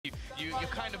you're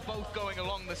kind of both going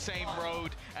along the same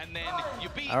road, and then you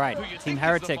beat. All right, Team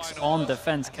Heretics on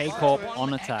defense, K-Corp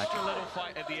on attack.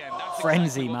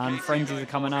 Frenzy, man. Frenzies are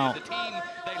coming out. The team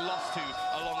they lost to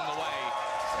along the way.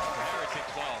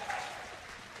 Heretics, well,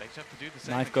 they just have to do the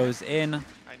same. Knife goes in.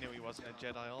 I knew he wasn't a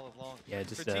Jedi all along. Yeah,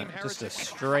 just Heretics, a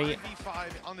straight. 5v5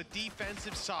 on the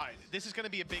defensive side. This is going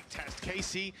to be a big test.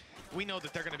 KC, we know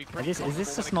that they're going to be pretty. Is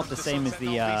this just not the same as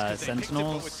the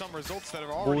Sentinels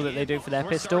ball that they do for their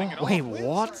pistol? Wait,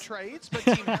 what?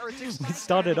 We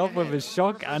started off with a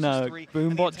shock and a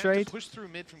boombot trade. Push through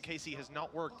mid from KC has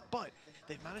not worked, but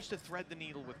they've managed to thread the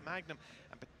needle with Magnum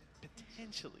and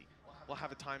potentially will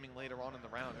have a timing later on in the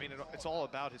round. I mean, it's all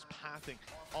about his pathing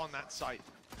on that site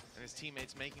and his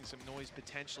teammates making some noise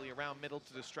potentially around middle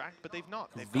to distract, but they've not.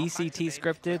 They've VCT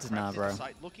scripted? Nah, bro.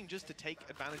 Looking just to take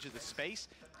advantage of the space.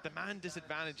 The man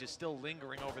disadvantage is still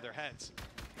lingering over their heads.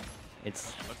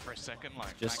 It's look for a second,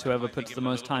 like just whoever puts the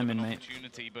most time in, mate.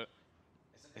 But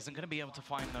isn't going to be able to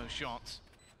find those shots.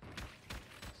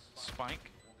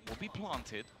 Spike will be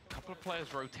planted. A couple of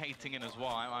players rotating in as well.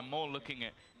 I'm more looking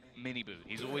at Miniboo.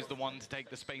 He's always the one to take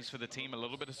the space for the team, a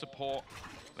little bit of support.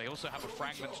 They also have a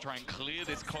fragment to try and clear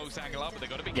this close angle up, but they've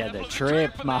got to be careful. The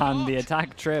trip, man, the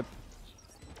attack trip.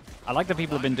 I like that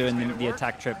people have been doing the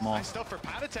attack trip more. Nice stuff for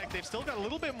Patatech. They've still got a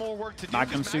little bit more work to do.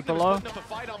 Magnum super low.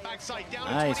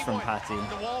 Nice from Patty.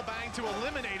 The wall bang to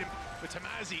eliminate him, with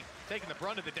Tamazi taking the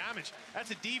brunt of the damage.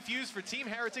 That's a defuse for Team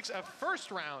Heretics, a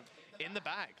first round in the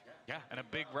bag. Yeah, and a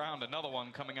big round, another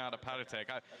one coming out of Patatech.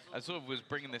 I sort of was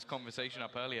bringing this conversation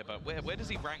up earlier, but where does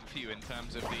he rank for you in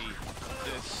terms of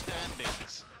the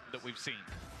standings that we've seen?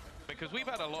 Because we've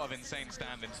had a lot of insane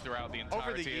standings throughout the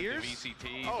entirety of the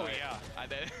VCT. Oh, like,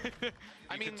 yeah.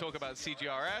 I mean, talk about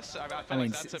CGRS. I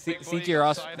mean,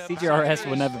 CGRS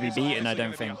will never be beaten, I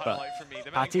don't think, but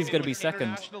Patty's going to be second.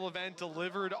 International event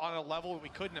delivered on a level we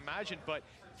couldn't imagine, but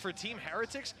for Team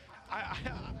Heretics,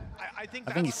 I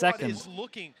think he's second. Is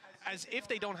looking as if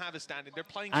they don't have a standing. They're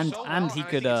playing and so and well, he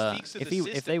could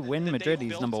if they win Madrid,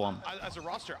 he's #1. As a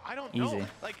roster, I don't Easy. know.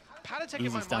 Like Patatech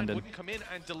in my mind wouldn't come in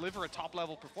and deliver a top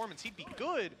level performance. He'd be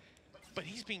good, but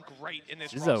he's been great in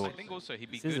this roster. I think also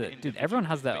he'd be good. Dude, everyone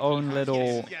has their own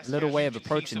little way of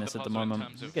approaching this at the moment.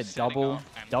 You get double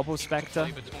Spectre,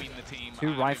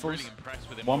 2 rifles,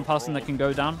 1 person that can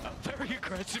go down. A very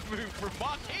aggressive move from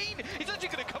Martine. He's actually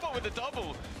going to come up with a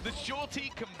double. The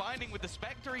shorty combining with the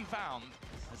Spectre he found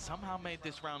has somehow made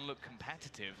this round look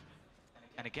competitive.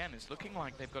 And again, it's looking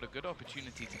like they've got a good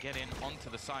opportunity to get in onto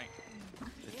the site.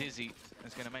 The Dizzy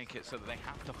is going to make it so that they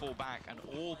have to fall back and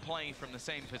all play from the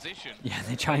same position. Yeah,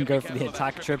 they try and go for the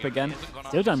attack trip again.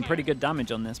 Still done pretty good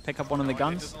damage on this. Pick up one of the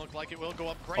guns.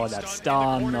 Oh, that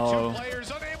stun, no.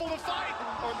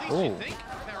 Oh.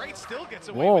 Still gets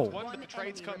away with one, but the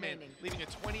trades come in, leaving a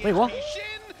 28 Wait, what?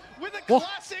 With a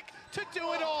classic to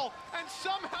do it all, and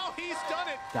somehow he's done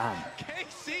it. Damn.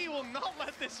 KC will not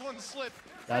let this one slip.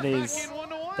 That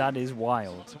is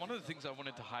wild. So one of the things I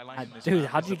wanted to highlight in this dude,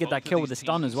 how did you get that kill with the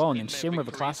stun as well? And then Shin with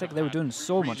a classic, they were doing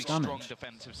so much strong damage.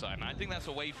 Defensive side, and I think that's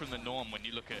away from the norm when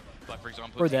you look at, like for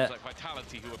example, Bro, teams like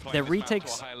Vitality who are playing their this map to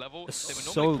retakes a high level. are They were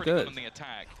so normally pretty good. on the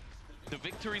attack. The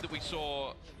victory that we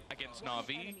saw against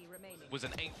Na'Vi was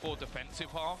an 8-4 defensive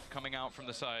half coming out from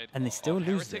the side. And they still of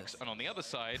lose Heretics, this. And on the other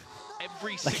side,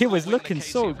 every Like, it was single win looking that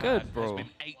so KC have good, had bro. has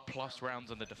been 8+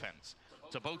 rounds on the defense.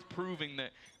 So both proving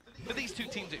that for these two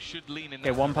teams it should lean in. Okay,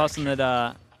 that one person direction.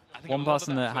 that I think one a lot of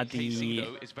person that had for KC, the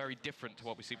though, is very different to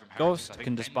what we see from Heretics. Ghost I can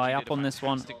think just buy Benji up did a on this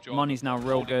one. fantastic job Money's now real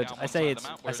holding good. down I one say side of it's the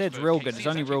map, I say it's whereas real for good. It's KC,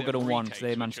 only real actually good on their one because they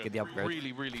retakes, managed to which get the are upgrade.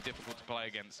 Really, really difficult to play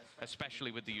against,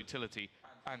 especially with the utility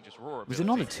and just raw. Was it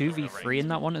not a 2v3 in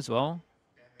that one as well?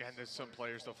 And there's some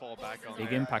players to fall back on.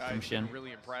 Big impact from Shin.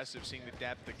 Really impressive seeing the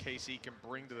depth that KC can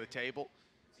bring to the table.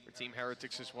 For Team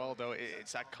Heretics as well, though,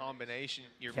 it's that combination.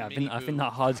 Yeah, I think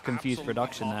that HUD confused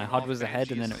production there. HUD was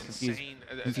ahead and then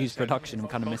it confused production and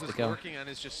kind of missed the kill. Working on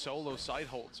his just solo side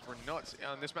holds were nuts.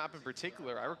 On this map in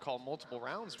particular, I recall multiple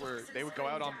rounds where they would go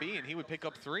out on B and he would pick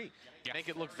up 3. Make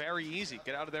it look very easy.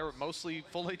 Get out of there with mostly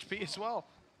full HP as well.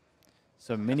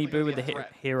 So Miniboo with the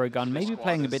hero gun, maybe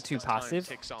playing a bit too passive,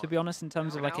 to be honest, in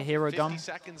terms of like a hero gun.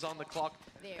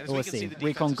 We'll see.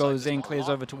 Recon goes in, clears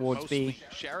over towards B,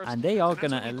 and they are going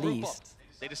to at least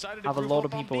have a lot of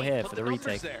people here for the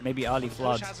retake. Maybe early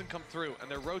Flood.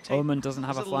 Omen doesn't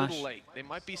have a flash. They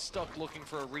might be stuck looking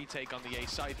for a retake on the A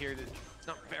side here. There's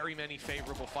not very many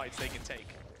favorable fights they can take.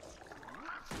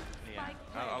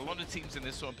 Yeah, a lot of teams in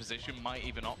this sort of position might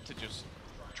even opt to just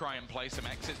try and play some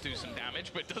exits, do some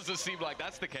damage, but it doesn't seem like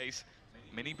that's the case.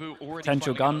 Miniboo already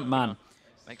Potential gun, man.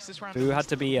 Boo had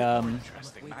to be, I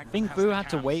think Boo had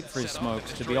to wait for his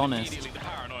smokes, to be honest. The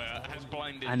paranoia has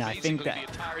blinded and I think that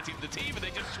the entirety of the team, and they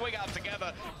just swing out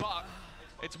together, but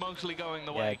it's mostly going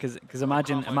the way. Yeah, because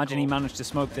imagine he managed to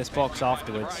smoke this box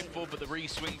afterwards. Rifle, but the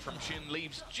re-swing from Shin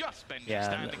leaves just Benji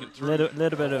Yeah,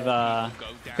 little bit of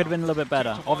could have been a little bit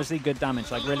better. Obviously good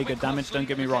damage, like really good damage. Don't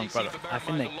get me wrong, but I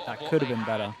think that could have been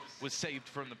better. Was saved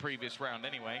from the previous round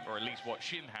anyway, or at least what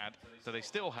Shin had, so they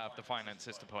still have the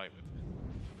finances to play with.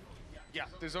 Yeah,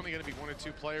 there's only going to be 1 or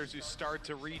 2 players who start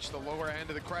to reach the lower end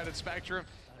of the credit spectrum.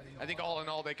 I think all in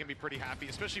all, they can be pretty happy,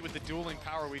 especially with the dueling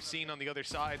power we've seen on the other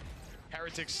side.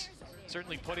 Heretics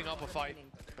certainly putting up a fight,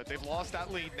 but they've lost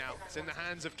that lead now. It's in the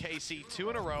hands of KC, 2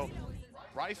 in a row.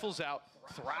 Rifles out,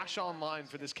 Thrash online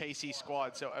for this KC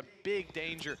squad, so a big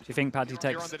danger. Do you think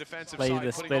Patitech play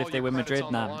the split if they win Madrid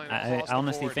now? I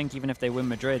honestly think even if they win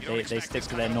Madrid, they stick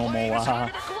to their normal,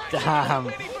 damn,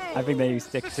 I think they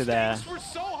stick to their,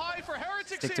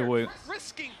 stick to Wu.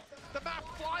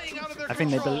 I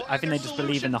think they just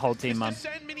believe in the whole team, man.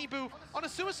 On a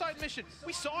suicide mission.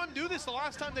 We saw him do this the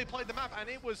last time they played the map, and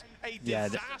it was a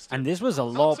disaster. And this was a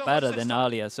lot better than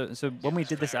earlier. So when we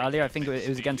did this earlier, I think it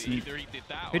was against,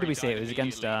 who did we say? It was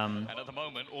against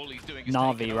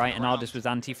Na'Vi, right? And Ardis was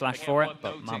anti-flash for it,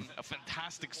 but man. A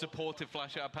fantastic supportive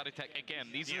flash out of Patitech. Again,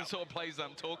 these are the sort of plays that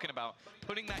I'm talking about.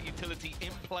 Putting that utility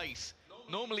in place.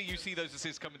 Normally you see those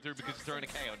assists coming through because you're throwing a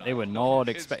KO. They were not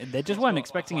expecting, they just weren't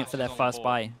expecting it for their first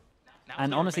buy.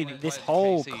 And honestly, this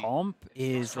whole comp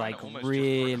is like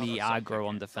really aggro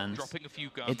on defense.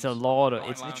 It's a lot of,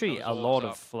 it's literally a lot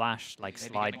of flash, like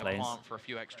slide plays. For a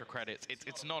few extra credits.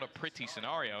 It's not a pretty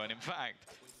scenario, and in fact,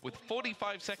 with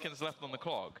 45 seconds left on the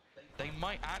clock, they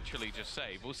might actually just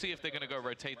save. We'll see if they're going to go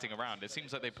rotating around. It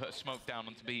seems like they put a smoke down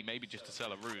onto B, maybe just to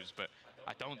sell a ruse, but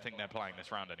I don't think they're playing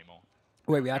this round anymore.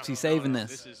 Wait, we're actually saving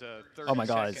this? Oh my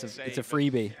god, it's a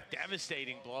freebie.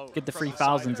 Devastating blow. Get the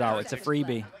 3000s out, it's a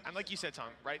freebie. And like you said, Tom,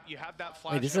 right? You have that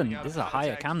flash. Wait, this is a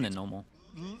higher cam than normal.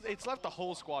 It's left the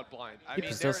whole squad blind. You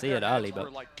can still see it early, but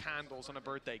were like candles on a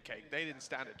birthday cake. They didn't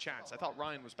stand a chance. I thought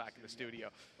Ryan was back in the studio.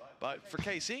 But for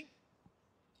KC,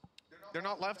 they're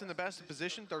not left in the best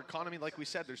position. Their economy, like we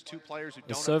said, there's 2 players who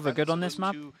don't. Is server good on this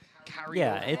map?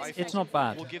 Yeah, it's not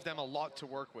bad. Will give them a lot to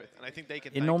work with, and I think they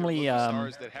can. It normally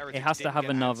it has to have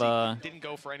another.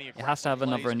 It has to have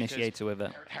another initiator with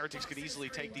it. Heretics could easily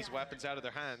take these weapons out of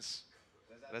their hands.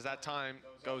 But as that time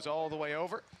goes all the way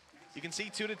over, you can see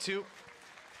 2-2.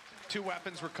 2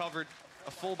 weapons recovered. A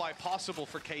full buy possible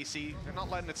for KC. They're not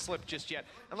letting it slip just yet.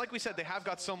 And like we said, they have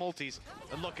got some ultis.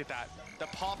 And look at that. The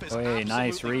pop is absolutely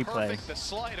nice replay. Perfect. The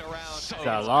slide around. It's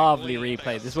a lovely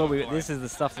replay. This is what this is the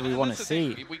stuff that we want to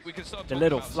see. The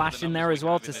little flash in there as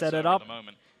well to set it up.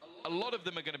 A lot of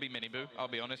them are going to be Miniboo, I'll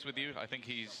be honest with you. I think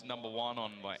he's #1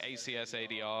 on like ACS,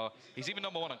 ADR. He's even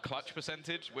 #1 on clutch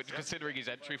percentage, which considering his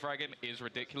entry fragging is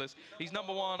ridiculous. He's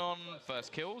 #1 on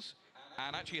first kills.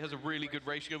 And actually has a really good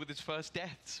ratio with his first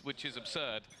deaths, which is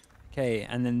absurd. Okay,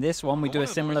 and then this one we do a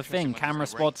similar thing. Camera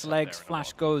spots legs,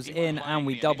 flash goes in, and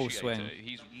we double swing.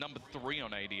 He's #3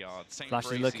 on ADR.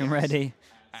 Flash is looking ready.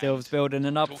 Silv's building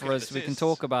it up for us. We can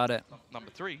talk about it.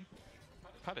 #3,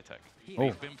 Patitech.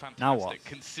 Oh, now what?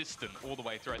 Consistent all the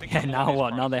way through. I think yeah, now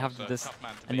what? Now they have to just,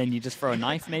 and then you just throw a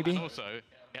knife, maybe? Also,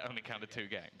 it only counted 2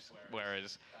 games,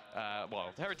 whereas,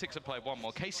 well, Heretics have played 1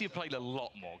 more. KC have played a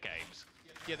lot more games.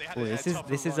 Yeah, they had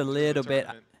this is a little bit.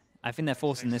 I think they're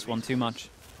forcing this one too much.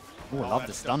 Oh, I love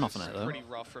the stun off on it though. Pretty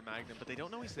rough for Magnum, but they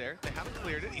don't know he's there. They haven't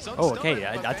cleared it. He's okay.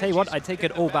 I tell you what, I take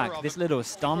it all back. This little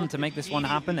stun to make this one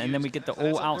happen, and then we get the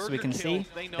all out so we can see.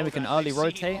 Then we can early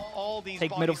rotate,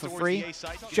 take middle for free.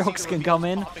 Shocks can come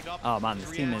in. Oh man, this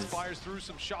team is.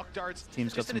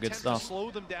 Team's got some good stuff.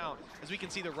 Slow them down. As we can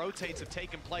see, the rotates have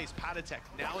taken place. Patitech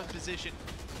now in position,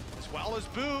 as well as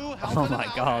Boo. Oh my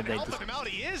god, they just.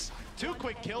 He is 2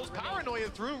 quick kills. Paranoia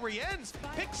through. Rienz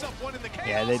picks up 1 in the chaos.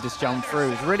 Yeah, they just jumped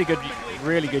through. It's really good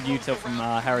util from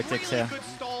Heretics here.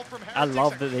 I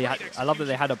love that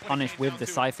they had a punish with the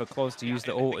Cypher close to use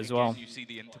the ult as well.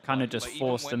 Kind of just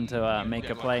forced them to make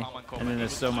a play, and then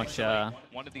there's so much.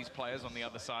 One of these players on the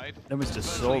other side. There was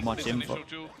just so much info.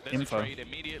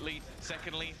 Immediately.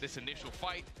 Secondly, this initial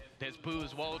fight. There's Boo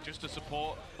as well, just to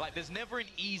support. Like, there's never an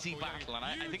easy battle, and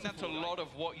I think that's a lot of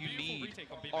what you need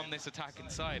on this attacking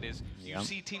side is you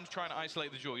see teams trying to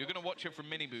isolate the duel. You're going to watch it from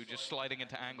Miniboo just sliding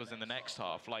into angles in the next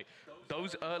half. Like,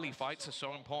 those early fights are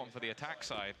so important for the attack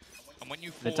side. And when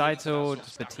you the title,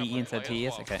 just the TE instead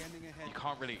TES, okay. You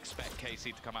can't really expect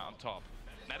KC to come out on top.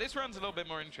 Now, this round's a little bit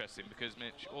more interesting because,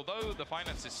 Mitch, although the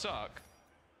finances suck,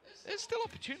 there's still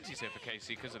opportunities here for KC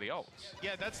because of the ults.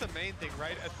 Yeah, that's the main thing,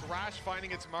 right? A Thrash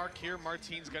finding its mark here,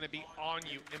 Martine's going to be on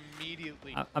you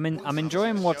immediately. I'm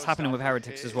enjoying what's happening with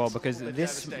Heretics as well, because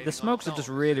the smokes are just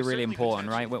really, really important,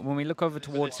 right? When we look over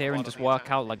towards here and just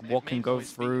work out like what can go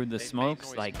through the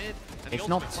smokes, like it's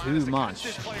not too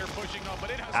much.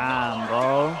 Damn,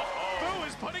 bro.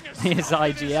 Here's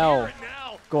IGL.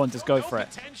 Go on, just go for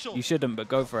it. You shouldn't, but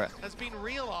go for it. Has been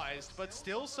realized, but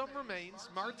still some remains.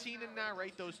 Martine and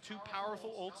Narrate, those two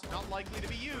powerful ults, not likely to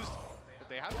be used, but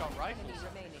they have got rifles.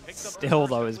 Still,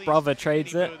 though, his brother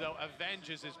trades it. Though,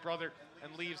 avenges his brother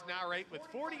and leaves Narrate with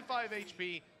 45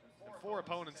 HP and 4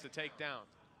 opponents to take down.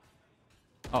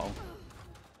 Uh-oh.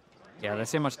 Yeah,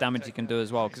 let's see how much damage he can do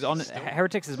as well, because on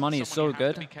Heretics' money is so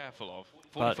good. Be careful of.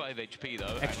 45 HP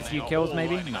though. Extra few kills,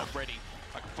 maybe? No.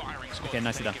 Okay,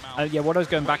 nicely done. Yeah, what I was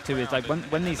going back to is like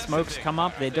when these smokes come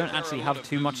up, they don't actually have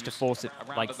too much to force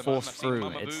through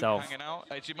itself.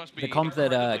 The comp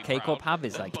that K-Corp have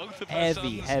is like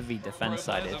heavy defense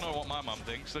sided. I don't know what my mum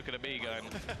thinks. Look at me going,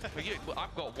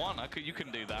 I've got one. You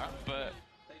can do that, but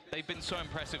they've been so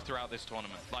impressive throughout this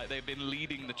tournament. Like they've been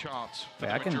leading the charts.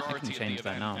 Wait, I can change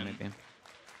that now, maybe.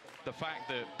 The fact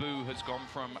that Boo has gone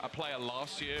from a player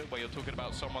last year, where you're talking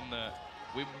about someone that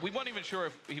we weren't even sure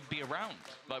if he'd be around.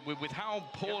 Like with how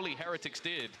poorly Heretics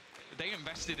did, they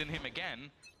invested in him again,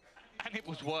 and it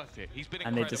was worth it. He's been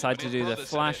incredible. And they decide to do the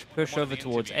flash push over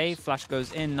towards A. Flash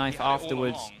goes in, knife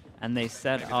afterwards, and they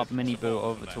set up Mini Boo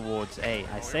over towards A.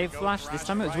 I saved Flash. This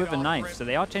time it was with a knife, so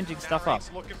they are changing stuff up.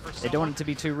 They don't want it to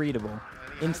be too readable.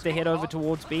 Insta hit over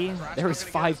towards B. There is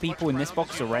 5 people in this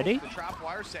box already.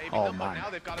 Oh man.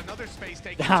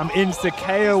 Damn, Insta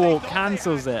KO ult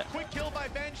cancels it.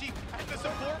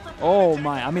 Oh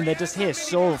my, I mean they're just here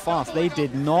so fast. They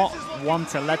did not want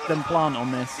to let them plant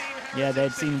on this. Yeah,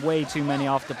 they'd seen way too many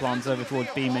after plants over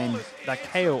towards B main. That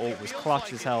KO ult was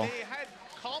clutch as hell. They had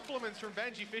compliments from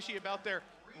Benji Fishy about their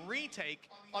retake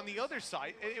on the other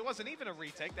side. It wasn't even a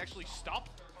retake. They actually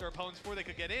stopped their opponents before they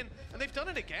could get in, and they've done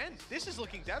it again. This is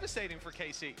looking devastating for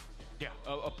KC. Yeah,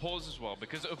 a pause as well,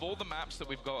 because of all the maps that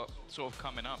we've got sort of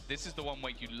coming up, this is the one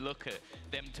where you look at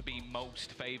them to be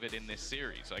most favored in this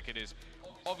series. Like it is,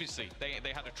 obviously, they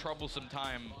had a troublesome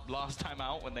time last time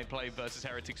out when they played versus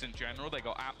Heretics in general. They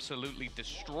got absolutely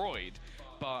destroyed.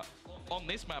 But on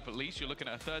this map, at least, you're looking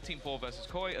at a 13-4 versus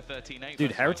Koi, a 13-8.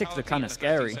 Dude, Heretics are kind of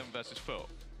scary. 13-7 versus Foot.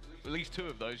 At least 2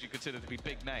 of those you consider to be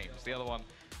big names. The other one,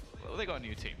 well, they got a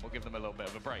new team. We'll give them a little bit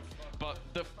of a break. But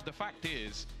the fact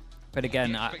is... But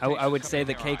again, I would say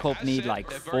the K-Corp need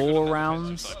like 4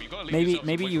 rounds.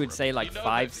 Maybe you would say like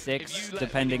 5, 6,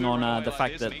 depending on the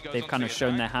fact that they've kind of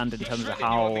shown their hand in terms of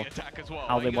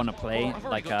how they want to play,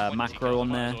 like a macro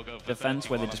on their defense,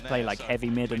 where they just play like heavy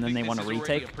mid and then they want to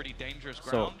retake.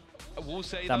 So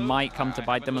that might come to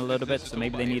bite them a little bit, so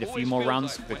maybe they need a few more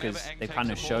rounds because they've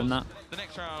kind of shown that. The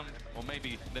next round, or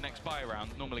maybe the next buy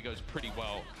round, normally goes pretty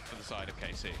well for the side of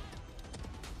KC.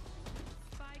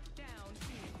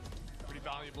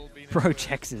 Bro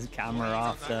checks his camera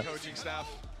after.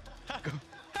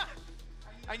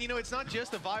 And you know, it's not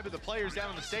just the vibe of the players down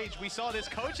on the stage. We saw this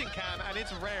coaching cam, and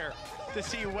it's rare to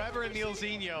see Weber and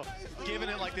Neilzinho giving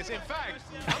it like this. In fact,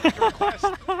 I'm going to request,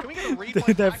 can we get a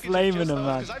replay? They're flaming them,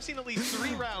 man. Because I've seen at least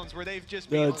 3 rounds where they've just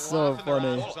been That's so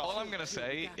funny. All I'm going to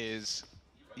say is,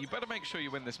 you better make sure you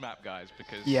win this map, guys,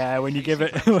 because... Yeah, when you give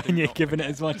it, when you're giving it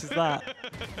as much as that.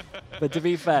 But to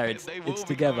be fair, it's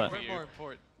together.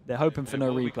 They're hoping for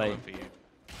no replay.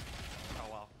 Oh,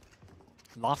 well.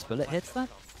 Last bullet hits that?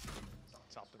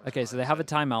 Okay, so they have a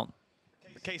timeout.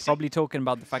 Probably talking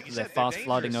about the fact that they're fast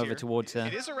flooding over towards her.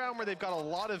 It is a round where they've got a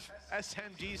lot of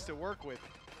SMGs to work with.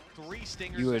 3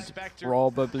 stingers. You would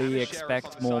probably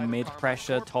expect more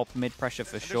mid-pressure, top mid-pressure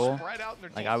for sure.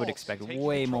 Like, I would expect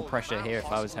way more pressure here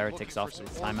if I was Heretics after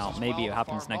this timeout. Maybe it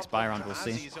happens next buy round, we'll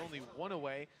see. He's only 1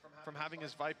 away from having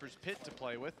his Viper's Pit to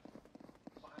play with.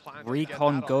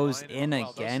 Recon goes in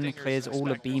again, clears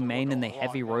all of B main, and they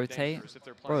heavy rotate.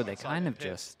 Bro, they kind of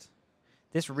just...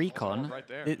 This Recon,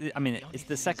 I mean, it's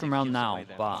the second round now,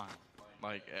 but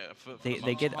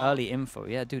they get early info.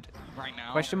 Yeah, dude.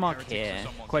 Question mark here.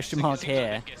 Question mark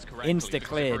here. Insta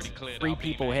cleared. 3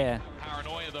 people here.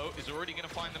 Paranoia, though, is already going to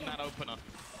find them that opener.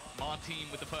 Martine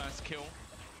with the first kill.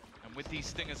 And with these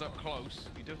stingers up close,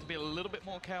 you do have to be a little bit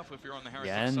more careful if you're on the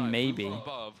Heretics side. Yeah, and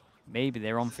maybe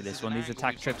they're on for this one. These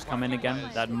attack trips come in again.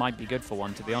 That might be good for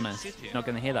one, to be honest. Not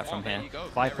going to hear that from here.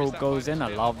 Viper goes in. I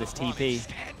love this TP.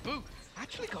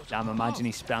 actually goes Damn, imagine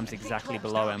he spams exactly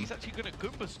below him. He's actually going to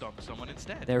Goomba Stomp someone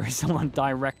instead. There is someone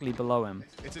directly below him.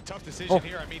 It's a tough decision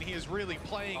here. I mean, he is really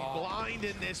playing blind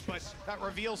in this, but that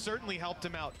reveal certainly helped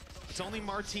him out. It's only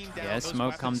Martin down. Yeah,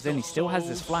 smoke comes in. He still has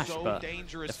his flash, but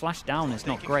the flash down is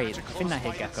not great. I think that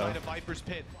hit Gecko.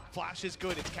 Flash is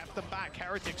good. It's kept them back.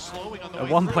 Heretic slowing on the At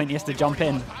one point, he has to jump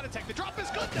in.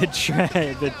 The trip.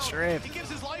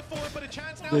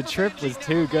 The trip was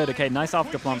too good. Okay, nice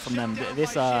afterplant from them.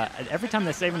 This every time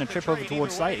they're saving a trip over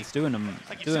towards site, it's doing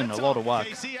a lot of work.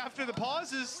 KC after the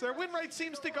pauses, their win rate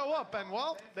seems to go up, and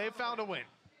well, they found a win.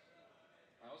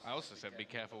 I also said be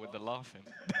careful with the laughing.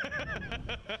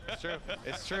 It's true.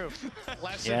 It's true.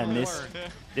 Yeah, and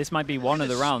this might be one of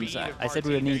the rounds. I said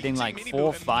we were needing like 4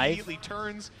 or 5.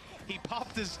 He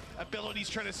popped his abilities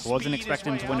trying to Wasn't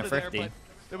expecting to win a 50.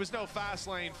 There was no fast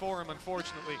lane for him,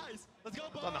 unfortunately.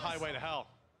 On the highway to hell.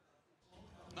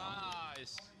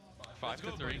 Nice. 5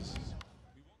 to 3.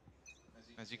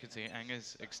 As you can see,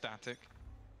 Anger's ecstatic.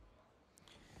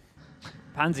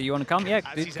 Pansy, you want to come? Yeah,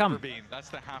 dude, come. That's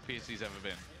the happiest he's ever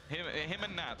been. Him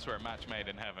and Nats were a match made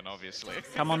in heaven, obviously.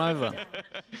 Come on over.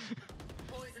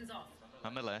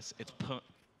 Nonetheless, it's put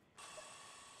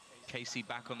KC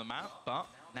back on the map, but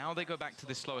now they go back to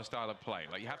this slower style of play.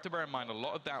 Like, you have to bear in mind, a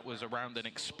lot of that was around an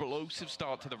explosive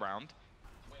start to the round,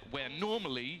 where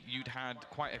normally you'd had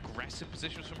quite aggressive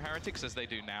positions from Heretics, as they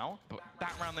do now, but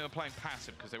that round they were playing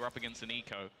passive because they were up against an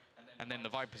eco, and then the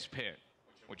Viper's Pit,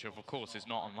 which of course is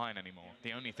not online anymore.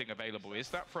 The only thing available is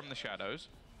that from the shadows,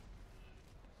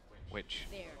 which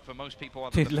for most people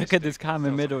are. Dude, look at this Cam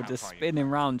in middle, just spinning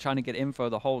around trying to get info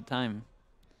the whole time.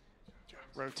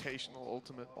 Rotational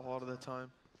ultimate a lot of the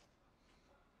time.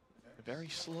 A very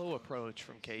slow approach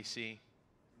from KC.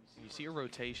 You see a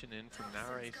rotation in from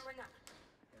Nares.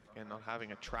 And not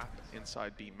having a trap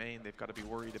inside B main, they've got to be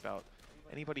worried about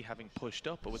anybody having pushed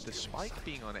up. But with the spike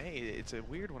being on A, it's a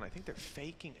weird one. I think they're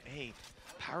faking A.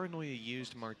 Paranoia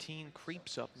used. Martin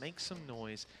creeps up, makes some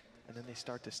noise, and then they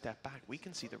start to step back. We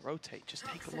can see the rotate. Just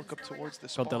take a look up towards the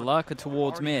spawn. Got the lurker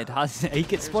towards mid. He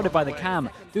gets spotted by the Cam.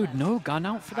 Dude, no gun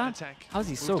out for that? How's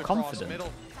he so confident?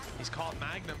 He's caught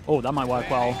Magnum. Oh, that might work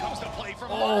well.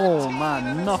 Oh,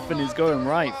 man, nothing is going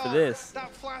right for this.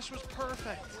 That flash was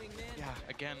perfect. Yeah,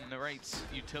 again, Narrate's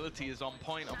utility is on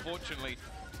point, unfortunately.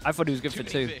 I thought he was good for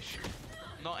 2. Fish,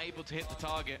 not able to hit the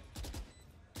target.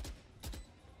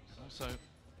 Also,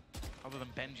 other than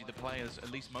Benji, the players, at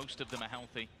least most of them are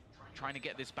healthy. Trying to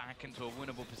get this back into a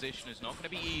winnable position is not going to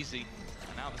be easy.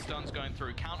 And now the stun's going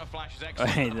through. Counter flash is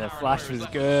excellent. Hey, the flash was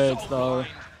good, though.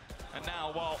 And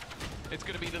now, well, it's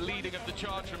going to be the leading of the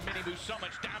charge from Miniboo. So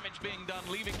much damage being done,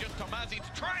 leaving just Tomazi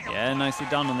to try. Yeah, nicely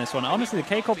done on this one. Honestly, the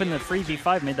K-Cop in the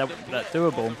 3v5 made that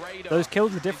doable. Those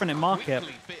kills are different in market.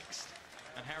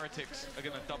 And Heretics are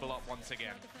going to double up once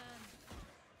again.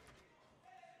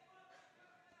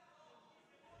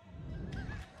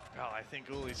 Oh, I think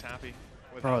Uli's happy.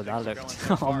 Bro, that looked...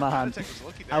 Oh, man.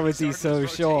 How is he so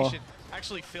sure?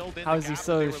 How is he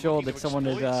so sure that someone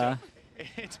had...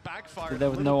 It's backfired.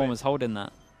 No one was holding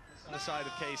that. On the side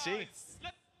of KC.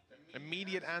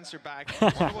 Immediate answer back.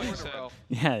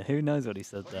 Yeah, who knows what he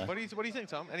said there. What do you think,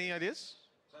 Tom? Any ideas?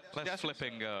 Let's flip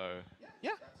and go.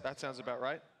 Yeah, that sounds about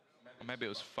right. Or maybe it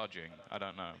was fudging. I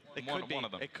don't know. One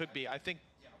of them. It could be. I think,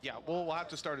 yeah, we'll have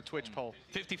to start a Twitch poll.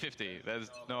 50-50. There's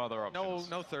no other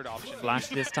options. No third option. Flash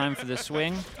this time for the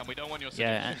swing. And we don't want your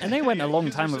yeah, and they went a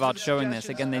long time without showing this.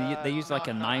 Again, they used like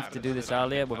a knife to do this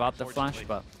earlier without the flash,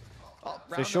 but...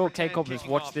 For sure, K-Cop has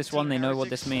watched this one. They know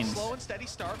what this means. Slow and steady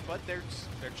start, but they're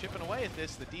chipping away at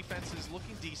this. The defense is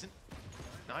looking decent.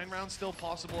 9 rounds still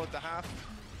possible at the half,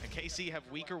 and KC have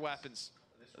weaker weapons.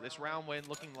 So this round win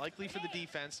looking likely for the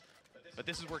defense, but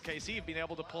this is where KC have been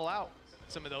able to pull out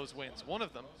some of those wins. One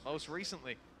of them, most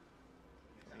recently,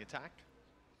 the attack.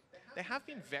 They have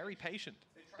been very patient.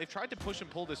 They've tried to push and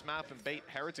pull this map and bait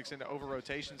Heretics into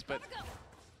over-rotations, but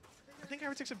I think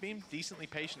Heretics have been decently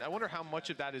patient. I wonder how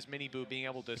much of that is Miniboo being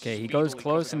able to... Okay, he goes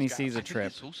close and he sees a trip.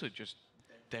 It's also just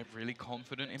they're really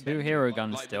confident in 2 hero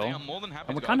guns still.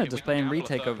 And we're kind of just playing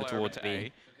retake over towards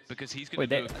B. Wait,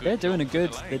 they're doing a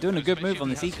good move on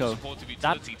this eco.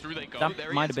 That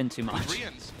might have been too much.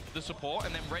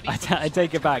 I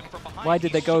take it back. Why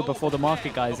did they go before the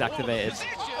market guy is activated?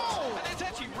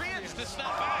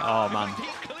 Oh man.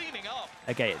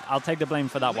 Okay, I'll take the blame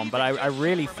for that one, but I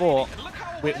really thought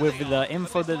with the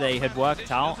info that they had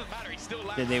worked out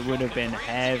that it would have been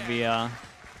heavier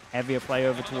play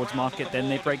over towards market, then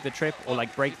they break the trip, or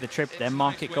like break the trip, then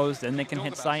market goes, then they can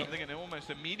hit site.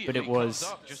 But it was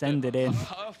send it in.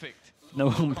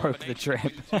 No one broke the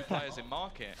trip. Could have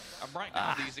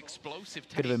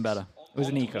been better. It was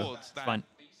an eco. It's fine.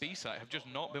 B site have just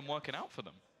not been working out for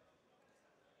them.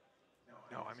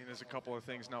 No, I mean, there's a couple of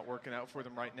things not working out for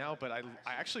them right now, but I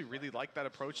actually really like that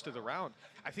approach to the round.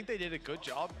 I think they did a good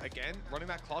job, again, running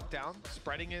that clock down,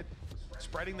 spreading it,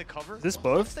 spreading the cover. Is this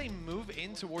both? Once they move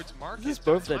in towards Marcus, is this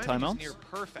both their timeouts? Near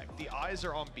perfect. The eyes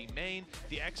are on B main,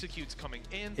 the execute's coming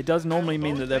in. It does normally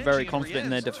mean that they're very confident in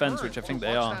their defense, which I think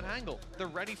they are. They're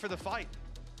ready for the fight.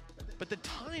 But the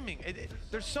timing,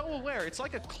 they're so aware. It's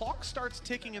like a clock starts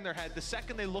ticking in their head the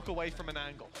second they look away from an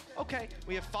angle. Okay,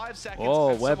 we have 5 seconds.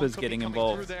 Oh, Weber's getting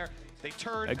involved. They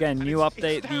turn. Again, new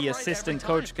update, the assistant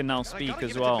coach can now speak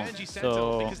as well.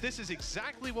 So, because this is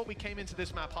exactly what we came into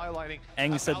this map highlighting.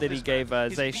 Eng said that he gave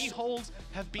Zeiss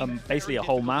basically a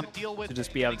whole map to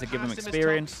just be able to give him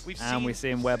experience, and we're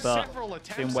seeing Weber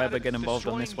get involved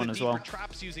on this one as well.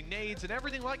 Traps using nades and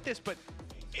everything like this, but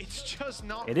it's just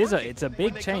not. It's a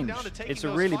big change. It's a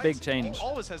really big change. He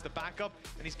always has the backup,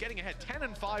 and he's getting ahead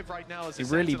 10-5 right now. As he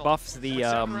really buffs the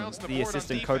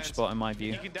assistant coach spot in my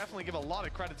view. You can definitely give a lot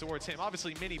of credit towards him.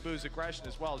 Obviously, Mini Boo's aggression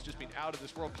as well has just been out of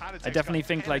this world. I definitely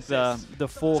think like the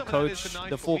four coach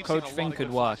thing could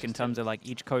work in terms of like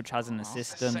each coach has an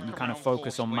assistant. You kind of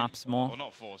focus on maps more.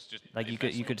 Like you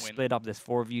could split up this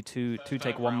 4 of you, two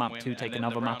take one map, 2 take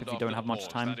another map if you don't have much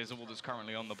time.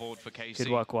 Could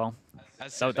work well.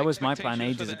 That was my plan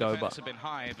ages ago, but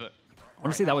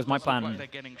honestly, that was my plan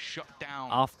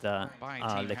after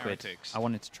Liquid. I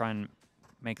wanted to try and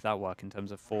make that work in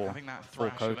terms of four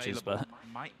coaches, but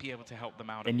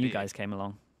then you guys came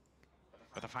along.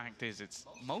 But the fact is, it's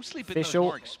mostly been those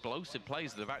more explosive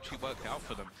plays that have actually worked out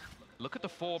for them. Look at the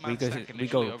 4-man stack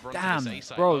initially over on damn, the A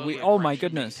side. bro, oh my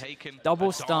goodness.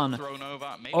 Double stun,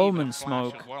 Omen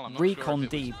smoke, recon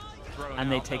deep.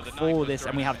 And they take 4 this,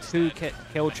 and we have 2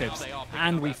 kill chips,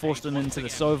 and we forced them into the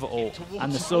Sova ult,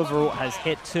 and the Sova ult has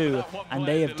hit 2, and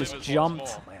they have just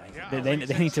jumped. They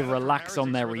need to relax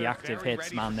on their reactive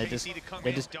hits, man. They're just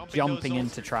jumping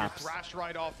into traps.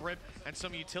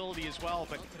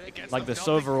 Like the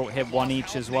Sova ult hit 1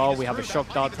 each as well. We have a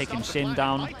shock dart taking Shin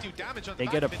down. They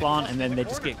get a plant, and then they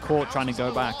just get caught trying to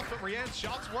go back.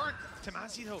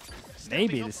 Tomasi, though,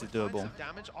 maybe this is doable.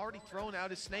 Damage already thrown out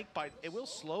his snake bite. It will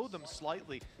slow them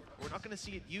slightly. We're not going to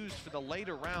see it used for the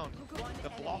later round.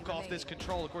 The block off this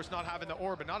control, of course, not having the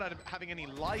orb, but not having any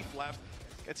life left,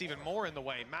 gets even more in the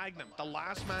way. Magnum, the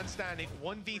last man standing,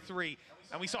 1v3.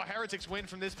 And we saw Heretics win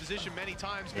from this position many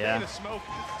times. Yeah. The smoke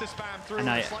to spam through.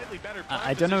 And slightly better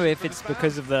I don't know if it's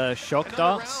because of the shock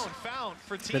darts,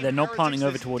 but they're not planting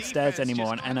over towards stairs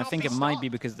anymore. And I think it might be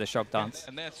because of the shock darts.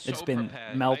 It's been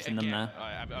melting them there.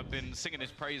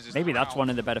 Maybe that's one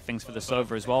of the better things for the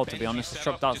Sova as well, to be honest. The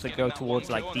shock darts that go towards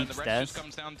like deep stairs.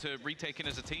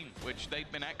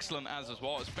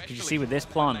 You see with this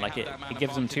plant, like it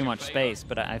gives them too much space,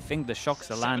 but I think the shocks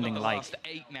are landing like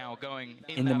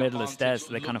in the middle of stairs. So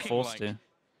they're kind of forced to.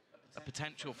 A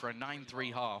potential for a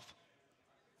 9-3 half.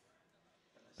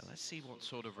 But let's see what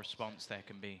sort of response there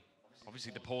can be.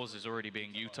 Obviously, the pause is already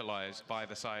being utilized by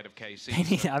the side of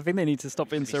KC. I think they need to stop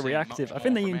being so reactive. I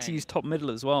think they need to use top middle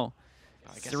as well.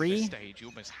 I guess at this stage, you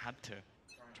almost had to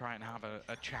try and have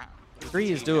a chat.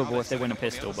 3 is doable if they win a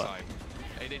pistol, but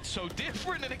it's so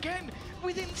different, and again,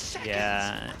 within seconds.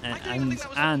 Yeah, and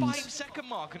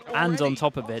on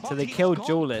top of it, so they killed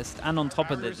Duelist, and on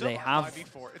top of it, they have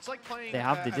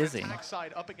the Dizzy.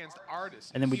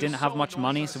 And then we didn't have much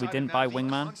money, so we didn't buy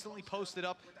Wingman.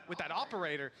 With that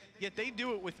operator, yet they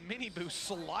do it with Mini Boo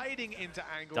sliding into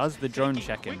angles. Does the drone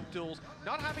check him?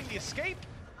 Not having the escape,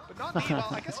 but not the, well,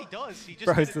 I guess he does. He just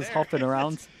Bro's just hopping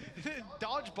around.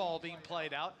 Dodgeball being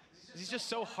played out. He's just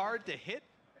so hard to hit,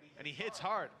 and he hits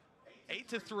hard.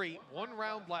 8-3, 1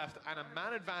 round left, and a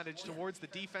man advantage towards the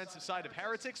defensive side of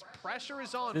Heretics. Pressure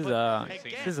is on.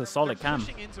 This is a solid cam.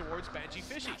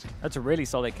 That's a really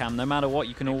solid cam. No matter what,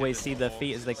 you can always see their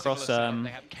feet as they cross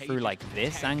through like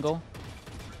this angle.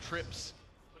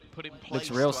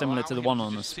 Looks real similar to the one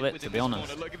on the split, to be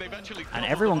honest. And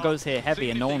everyone goes here heavy,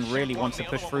 and no one really wants to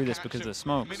push through this because of the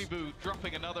smokes.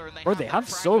 Bro, they have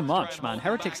so much, man.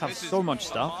 Heretics have so much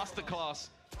stuff.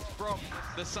 From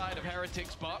the side of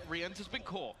Heretics, but Riente's been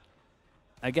caught.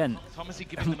 Again,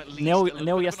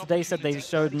 Neil yesterday said they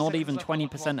showed not even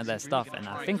 20% of their stuff, and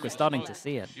I think we're starting to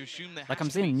see it. Like, I'm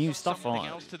seeing new stuff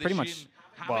on pretty much,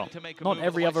 well, not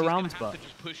every other round, but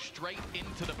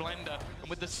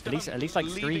at least like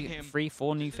 3,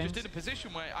 4 new things. In a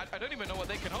position where I don't even know what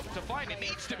they can hope to find. It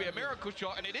needs to be a miracle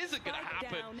shot, and it isn't going to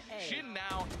happen. Shin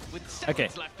now with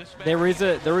seconds left to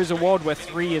spare. There is a world where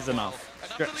 3 is enough.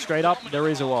 Straight up, there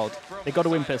is a world. They got to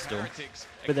win pistol,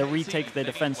 but their retake, their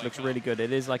defense looks really good.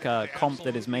 It is like a comp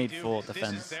that is made for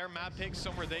defense. This is their map pick,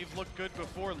 somewhere they've looked good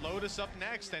before. Lotus up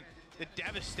next, and the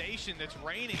devastation that's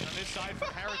reigning on this side for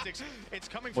Heretics. It's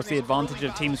coming. What's the advantage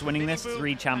of teams winning this?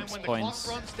 3 champs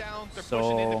points.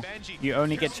 So you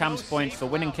only get champs points for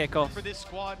winning kickoff,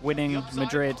 winning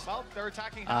Madrid,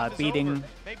 beating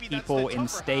people in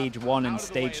stage 1 and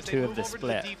stage 2 of the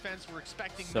split.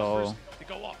 So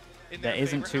there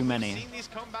isn't too many.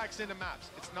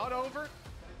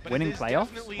 Winning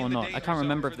playoffs or not? I can't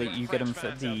remember if you get them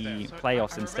for the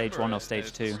playoffs in stage 1 or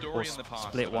stage 2, or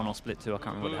split 1 or split 2. I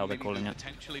can't remember what the hell they're calling it.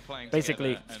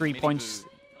 Basically, 3 points.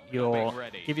 You'll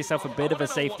give yourself a bit of a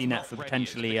safety net for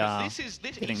potentially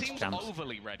getting to champs.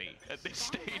 Overly ready at this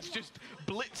stage, just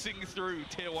blitzing through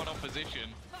tier 1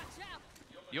 opposition.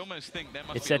 You almost think there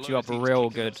must it set you up real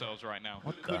good. Right now.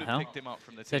 What the hell?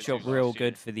 Set you up real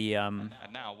good for the and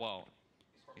now, well,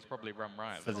 he's probably run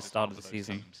riot for the start of the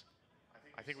season.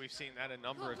 I think we've seen that a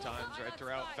number of times right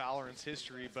throughout Valorant's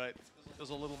history, but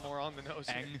there's a little more on the nose.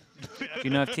 Do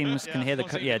you know if teams can hear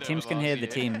the teams can hear the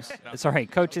teams. Sorry,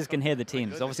 coaches can hear the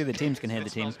teams. Obviously, the teams can hear the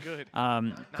teams.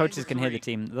 Coaches can hear the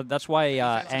team. That's why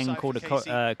Eng called a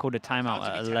timeout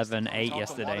at 11-8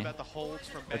 yesterday,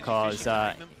 because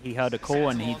he heard a call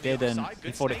and he didn't.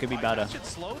 He thought it could be better. So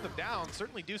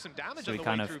he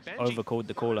kind of overcalled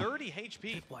the caller. 30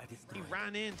 HP. He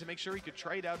ran in to make sure he could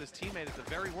trade out his teammate at the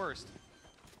very worst.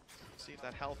 See if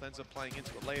that health ends up playing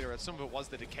into it later. Some of it was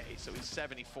the decay, so he's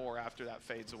 74 after that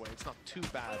fades away. It's not too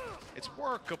bad. It's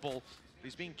workable.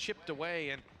 He's being chipped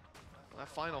away, and that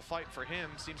final fight for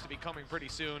him seems to be coming pretty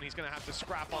soon. He's going to have to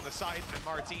scrap on the side, and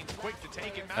Martin's quick to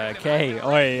take it. Okay,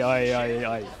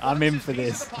 oi. I'm in for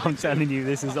this. I'm telling you,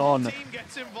 this is on. Team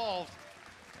gets involved.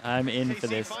 I'm in for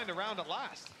this. Find a round at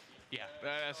last. Yeah,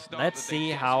 let's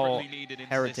see how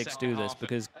Heretics do this,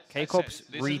 because K-Corp's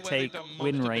retake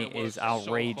win rate is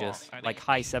outrageous, like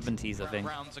high 70s, I think.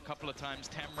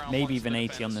 Maybe even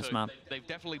 80 on this map. They've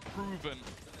definitely proven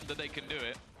that they can do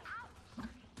it.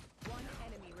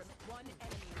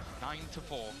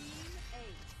 9-4.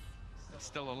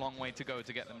 Still a long way to go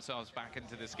to get themselves back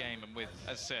into this game, and with,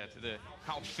 as said,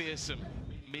 how fearsome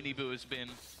Miniboo has been.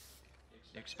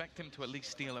 You expect him to at least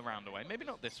steal a round away. Maybe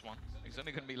not this one. He's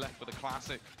only going to be left with a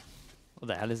classic. What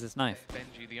the hell is this knife?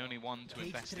 Benji, the only one to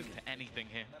invest into anything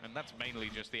here. And that's mainly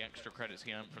just the extra credits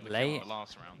he earned from the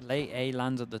last round. Late A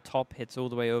lands at the top, hits all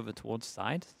the way over towards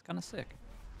side. It's kind of sick.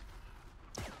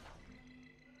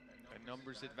 A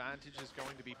numbers advantage is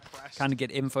going to be pressed. Kind of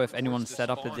get info if anyone's set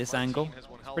up at this angle. It's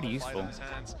pretty useful.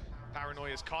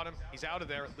 Paranoia's caught him. He's out of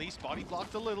there at least. Body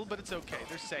blocked a little, but it's okay.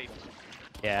 They're safe.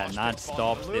 Yeah, Nad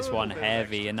stopped this one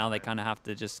heavy, and now they kind of have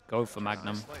to just go for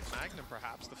Magnum. Magnum,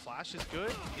 perhaps. The flash is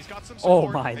good. He's got some support.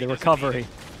 Oh my, the recovery.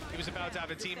 He was about to have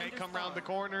a teammate come around the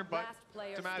corner, but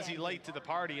Damazi late to the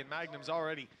party, and Magnum's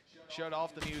already shut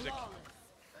off the music.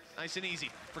 Nice and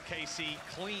easy for KC.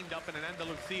 Cleaned up in an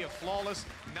Andalucia flawless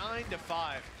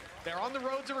 9-5. They're on the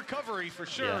road to recovery for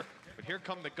sure. Yeah. But here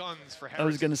come the guns for Heretics. I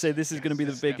was going to say this is going to be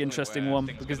the big interesting one,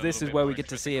 because this is where we get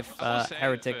to see if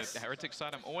Heretics,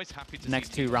 the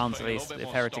next 2 rounds at least, if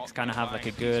Heretics kind of have like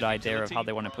a good idea of how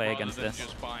they want to play against this.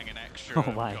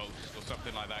 Oh my. Or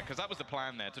something like that, because that was the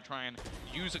plan there, to try and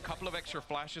use a couple of extra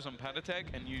flashes on Patatech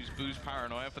and use Boo's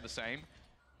Paranoia for the same.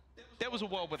 There was a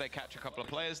world where they catch a couple of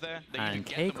players there. And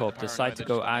K-Corp decide to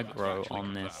go aggro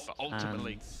on this.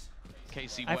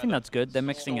 I think that's good. They're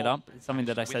mixing it up. It's something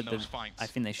that I said that I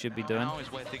think they should be doing. Now is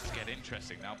where things get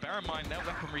interesting. Now, bear in mind, their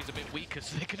weaponry's a bit weaker,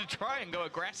 so they're going to try and go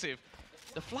aggressive.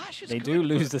 The flash is They do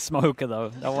lose the smoker, though.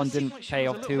 That one didn't pay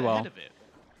off too well.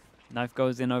 Knife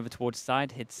goes in over towards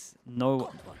side, hits no...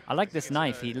 I like this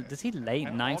knife. Does he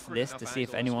late knife this to see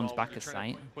if anyone's back at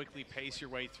sight?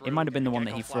 It might have been the one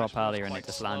that he threw up earlier and it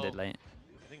just landed late.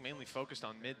 Mainly focused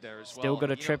on mid there as well. Still got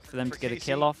a trip for them to get a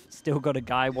kill off. Still got a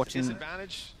guy watching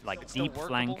like deep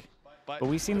flank. But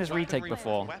we've seen this retake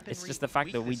before. It's just the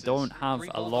fact that we don't have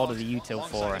a lot of the util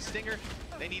for it.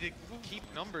 They need to keep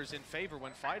numbers in favor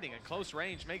when fighting, and close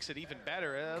range makes it even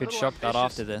better. Could shock that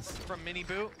after this. From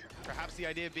Miniboo. Perhaps the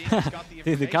idea being he's got the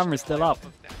Dude, the camera's still up.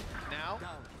 Now,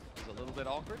 it's a little bit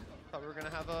awkward. Thought we were going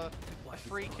to have a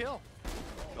free kill.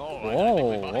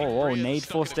 Oh, Nade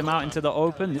forced him out into the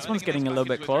open. This one's getting a little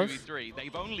bit close.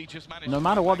 No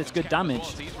matter what, it's good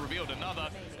damage. He's revealed another.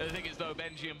 I think it's though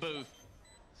Benji and Boo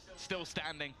still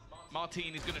standing.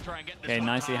 Martin is going to try and get this. Okay,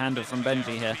 nicely handled from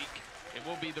Benji here. It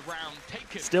will be the round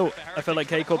taken. Still, I feel like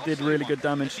K-Corp did really good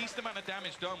damage. A decent amount of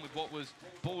damage done with what was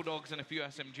Bulldogs and a few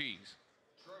SMGs.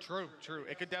 True.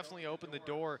 It could definitely open the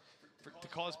door to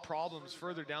cause problems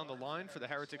further down the line for the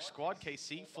Heretics squad.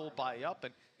 KC full buy up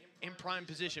and in prime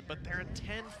position, but they're at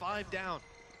 10-5 down.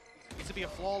 Needs to be a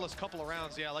flawless couple of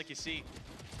rounds. Yeah, like you see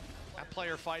that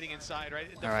player fighting inside, right?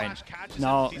 All right,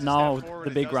 now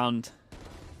the big round.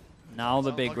 Now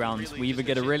the big rounds. We either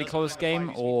get a really close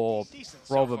game or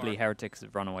probably Heretics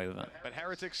have run away with it. But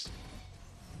Heretics,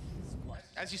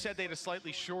 as you said, they had a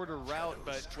slightly shorter route,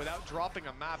 but without dropping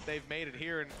a map, they've made it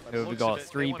here. And here we got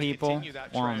 3 people.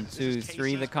 1, 2,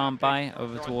 3 that can't buy.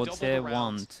 Over towards here.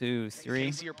 1, 2, 3.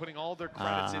 KC are putting all their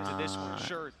credits into this one.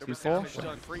 Sure, there was 2, 4. damage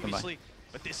done previously,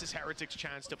 but this is Heretics'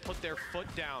 chance to put their foot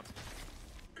down.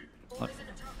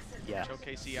 Yeah. Choke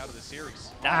KC out of the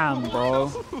series. Damn,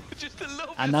 bro.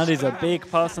 And that is a big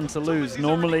person to lose.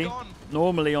 Normally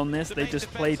on this, they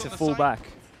just play to full back.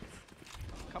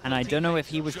 And I don't know if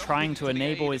he was trying to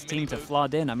enable his team to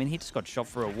flood in. I mean, he just got shot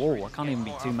through a wall. I can't even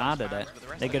be too mad at it.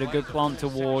 They get a good plant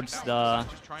towards the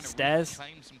stairs.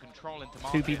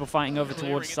 2 people fighting over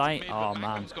towards site. Oh,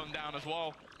 man.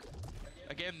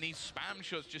 Yeah, the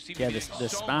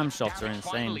spam shots are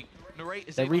insane.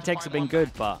 Their retakes have been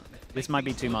good, but this might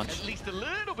be too much.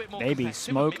 Maybe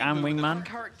Smoke and Wingman.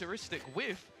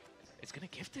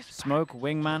 Smoke,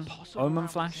 Wingman, Omen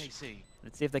Flash.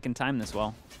 Let's see if they can time this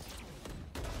well.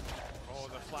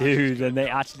 Dude, and they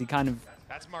actually kind of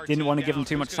didn't want to give him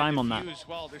too much time on that.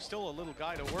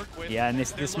 Yeah, and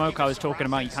this smoke I was talking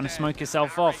about, you kind of smoke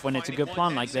yourself off when it's a good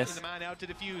plan like this.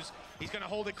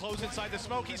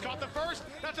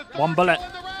 One bullet.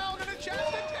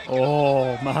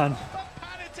 Oh, man.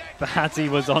 Patty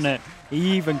was on it.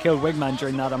 He even killed Wingman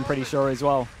during that, I'm pretty sure, as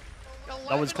well.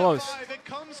 That was close.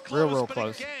 Real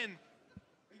close.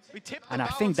 And I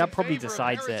think that probably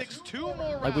decides it.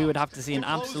 Like, we would have to see an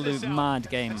absolute mad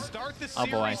game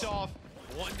otherwise.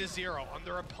 1-0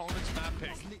 under opponent's map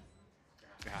pick.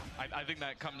 Yeah, I think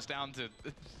that comes down to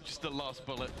just the last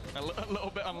bullet. A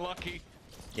little bit unlucky.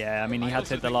 Yeah, I mean, he had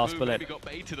to hit the last bullet. Maybe got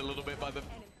baited a little bit by the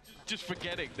just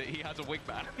forgetting that he has a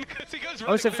wingman. I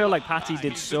also feel like Patty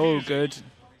did so good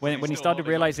when he started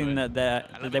realizing that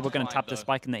they were going to tap the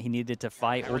spike and that he needed to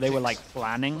fight, or they were like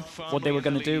planning what they were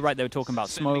going to do. Right, they were talking about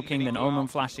smoking, then Omen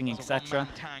flashing, etc.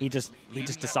 He just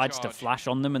decides to flash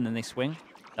on them and then they swing.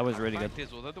 That was really good.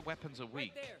 Although the weapons are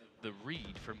weak, the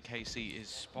read from KC is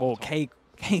spot on. K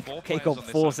got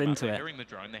forced into it.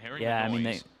 Yeah, I mean,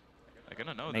 they're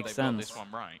gonna know makes that they sense. this one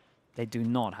right. They do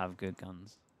not have good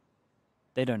guns.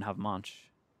 They don't have much.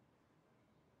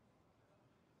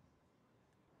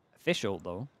 Official,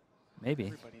 though. Maybe.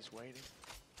 Everybody's waiting.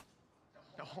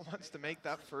 No one wants to make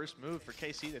that first move for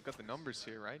KC. They've got the numbers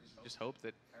here, right? Just hope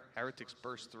that Heretics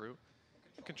burst through.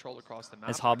 Control across the map.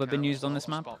 Has Harbor been used on this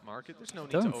map? No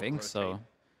don't think so.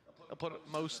 They'll put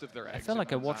most of their eggs. I feel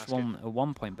like I watched one at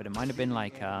one point, but it might have been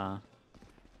like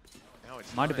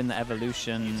might have been the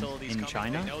evolution in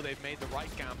China.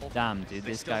 Damn, dude,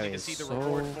 this guy is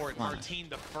so Martin,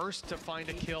 the first to find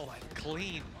a kill,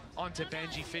 clean onto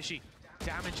Benji Fishy.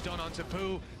 Damage done onto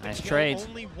Boo. Nice trade.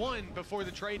 Only one before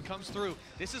the trade comes through.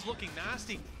 This is looking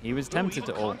nasty. He was tempted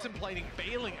to ult. Contemplating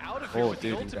bailing out of here with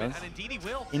the ultimate, and indeed he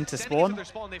will. Into spawn.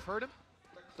 They've heard him.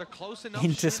 They're close enough.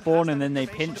 Into spawn, and then they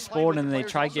pinch spawn, and they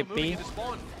try to get B.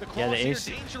 Yeah, there is.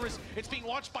 It's being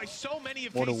watched by so many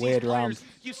of what a weird round.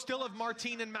 You still have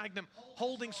Martin and Magnum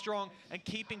holding strong and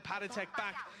keeping Patatek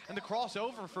back. And the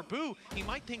crossover for Boo, he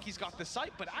might think he's got the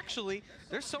sight, but actually,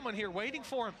 there's someone here waiting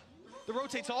for him. The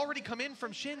rotate's already come in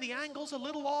from Shin. The angle's a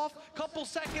little off. Couple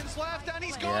seconds left, and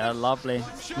he's gone. Yeah, lovely.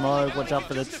 Smoke, watch out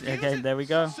for the... Okay, there we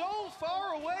go. So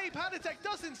far away, Patatek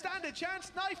doesn't stand a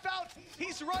chance. Knife out.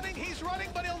 He's running,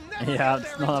 but he'll never yeah,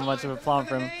 it's not that much of a plan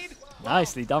for him.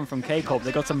 Nicely done from K-Corp.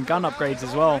 They got some gun upgrades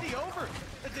as well.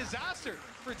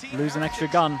 Lose an extra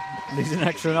gun. Lose an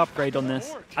extra upgrade on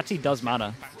this. Actually does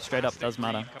matter. Straight up does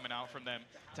matter. Coming out from them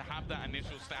to have that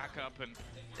initial stack up, and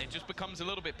it just becomes a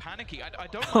little bit panicky. I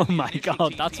don't oh my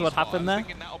god, that's what happened there? I'm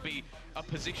thinking that'll be a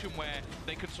position where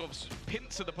they could sort of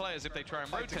pincer the players if they try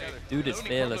and rotate. Dude is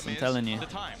fearless, I'm telling you. The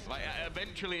time. Like,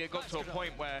 eventually it got to a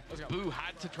point where Boo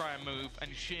had to try and move, and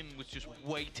Shin was just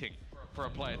waiting for a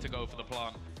player to go for the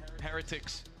plant.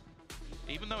 Heretics,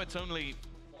 even though it's only,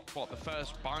 what, the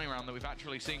first buy round that we've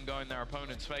actually seen go in their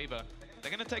opponent's favor,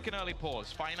 they're going to take an early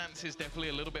pause. Finance is definitely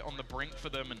a little bit on the brink for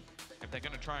them, and if they're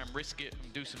going to try and risk it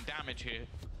and do some damage here,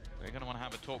 they're going to want to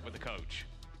have a talk with the coach.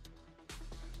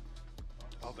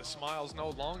 Well, the smile's no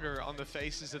longer on the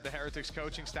faces of the Heretics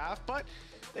coaching staff, but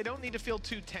they don't need to feel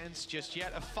too tense just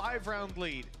yet. A 5-round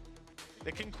lead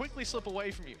that can quickly slip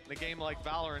away from you in a game like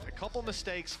Valorant. A couple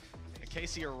mistakes, and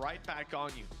KC are right back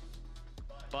on you.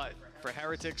 But for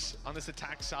Heretics, on this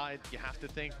attack side, you have to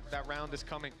think that round is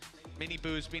coming. Mini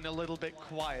Boo's been a little bit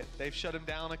quiet. They've shut him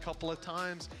down a couple of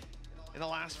times in the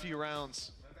last few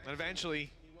rounds. And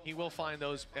eventually, he will find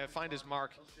his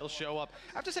mark. He'll show up.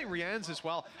 I have to say Rian's as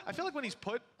well. I feel like when he's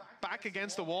put back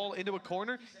against the wall into a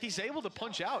corner, he's able to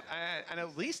punch out and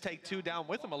at least take 2 down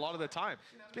with him a lot of the time.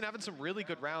 He's been having some really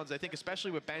good rounds, I think,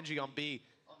 especially with Benji on B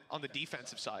on the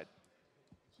defensive side.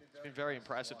 It's been very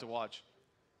impressive to watch.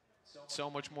 So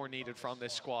much more needed from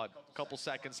this squad. A couple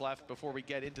seconds left before we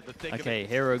get into the thick of it. Okay,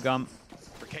 Hero Gun.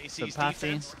 For KC's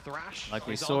Pathy, Thrash, like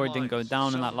we saw, it didn't go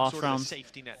down in that last round.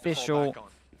 Official,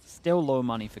 still low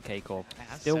money for K-Corp.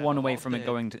 Still one away from it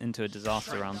going into a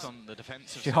disaster round.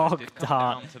 Shock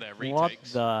Dart. What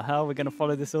the hell? We're going to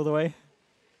follow this all the way?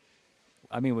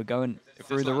 I mean, we're going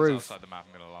through the roof. The map,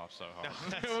 I'm going to laugh so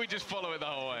hard. We just follow it the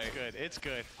whole way. Good. It's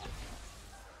good.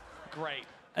 Great.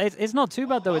 It's not too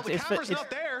bad though.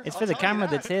 It's for the camera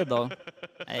that's here though.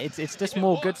 It's just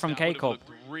more good from K-Corp.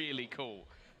 Really cool.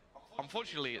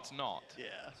 Unfortunately, it's not. Yeah.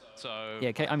 So.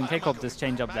 Yeah, I mean K-Corp does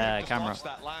change up their camera.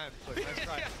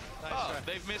 Oh,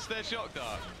 they've missed their shock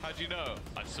dart. How'd you know?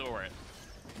 I saw it.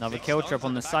 Another kill trip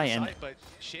on the site end. But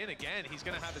Shin again, he's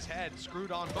gonna have his head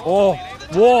screwed on. Oh,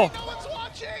 whoa! No one's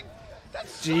watching.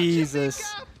 Jesus.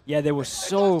 Yeah, they were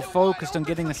so focused on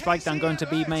getting the spike down, going to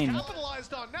B main.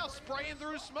 Now spraying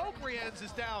through smoke, Rienz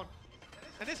is down.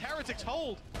 And this Heretics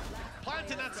hold. Plant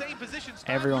in that same position.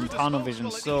 Everyone tunnel vision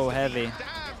so heavy.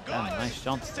 Damn, nice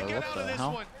shots though, what the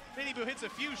hell? Minibu hits a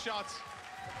few shots,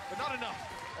 but not enough.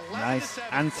 Nice,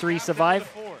 and 3 survive.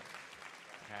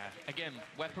 Again,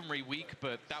 weaponry weak,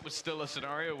 but that was still a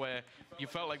scenario where you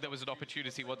felt like there was an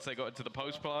opportunity once they got into the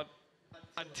post plant.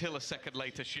 Until a second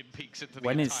later, Shin peeks into the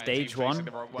when is stage 1?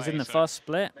 Is it in the first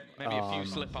split? Maybe a few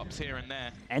slip-ups here and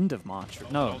there. End of March?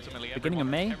 No, beginning of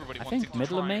May? I think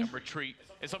middle of May?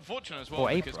 It's unfortunate as well. Or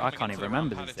April. I can't even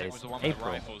remember these days.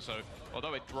 April. So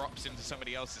although it drops into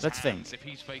somebody else's Let's hands, think. if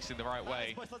he's facing the right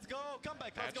way.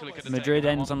 Madrid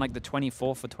ends on like the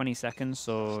 24th or 22nd,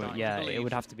 so yeah, it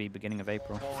would have to be beginning of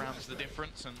April. 4 rounds the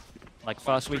difference, and like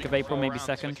first week of April, maybe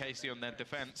second. KC on their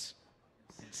defense.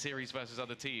 Series versus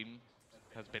other team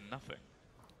has been nothing.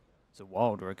 It's a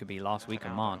wild, or it could be last week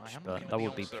of March, but that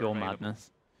would be pure madness.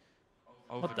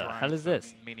 What the hell is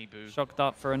this? Shock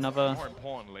Dart for another. More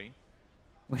importantly,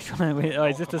 which one? Oh,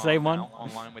 is this the same one?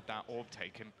 Online with that orb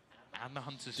taken, and the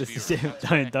Hunter's This is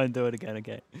it. Don't do it again.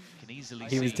 Okay.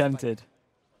 He was tempted.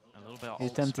 He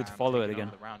was tempted to follow it again.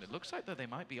 It looks like that they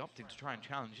might be opting to try and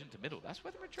challenge into middle. That's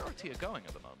where the majority are going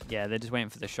at the moment. Yeah, they're just waiting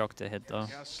for the shock to hit though.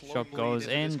 Shock goes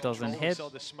in, doesn't hit.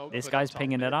 This guy's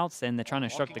pinging it out, saying they're trying to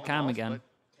shock the cam again.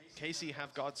 KC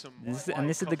have got some and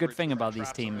this is the good thing about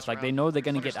these teams. Like, they know they're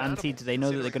going to get antied. They know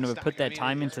that they're going to put their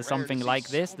time into something like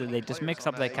this, that they just mix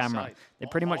up their camera. They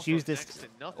pretty much use this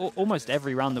almost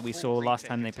every round that we saw last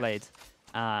time they played.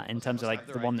 In terms of like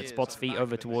the one that spots feet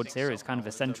over towards here is kind of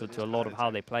essential to a lot of how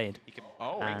they played.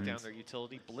 And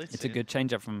it's a good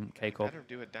change up from K-Corp.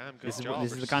 This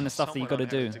is the kind of stuff that you got to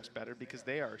do.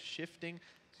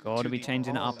 Got to be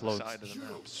changing uploads.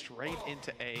 Straight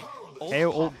into A.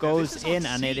 KO ult goes in,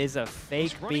 and it is a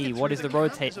fake B. What is the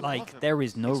rotate like? There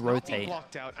is no rotate.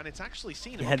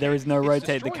 Yeah, there is no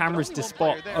rotate. The camera's to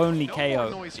spot only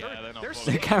KO.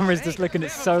 The camera's just looking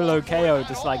at solo KO,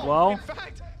 just like, well.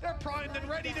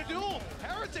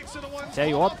 Tell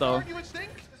you what, though.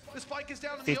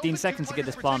 15 seconds to get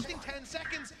this plant.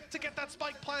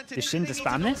 Is Shin to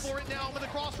spam this?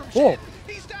 Whoa!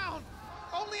 He's down.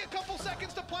 Only a couple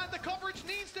seconds to plant. The coverage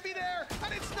needs to be there,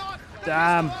 and it's not.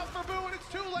 Damn.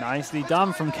 Nicely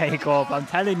done from K-Corp. I'm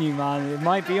telling you, man, it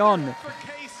might be on.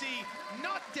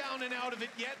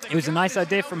 It was a nice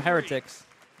idea from Heretics.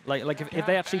 Like if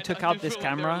they actually took out this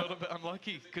camera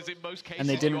and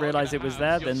they didn't realize it was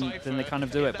there, then they kind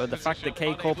of do it. But the fact that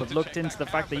K-Corp have looked into the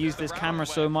fact they use this camera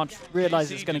so much, realize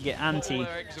it's going to get anti,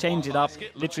 change it up,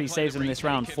 literally saves them this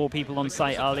round. 4 people on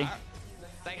site early.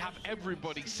 They have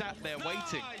everybody sat there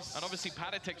waiting. And obviously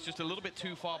Patatek's just a little bit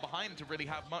too far behind to really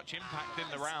have much impact in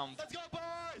the round.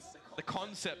 The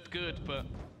concept good, but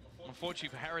unfortunately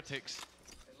for Heretics,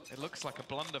 it looks like a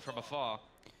blunder from afar.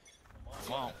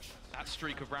 Wow, that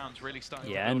streak of rounds really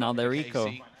starting to build now up they're for eco.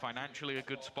 KC. Financially a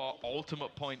good spot,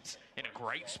 ultimate points in a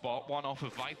great spot. One off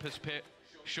of Viper's Pit,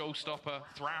 Showstopper,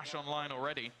 Thrash online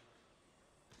already.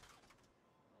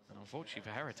 And unfortunately for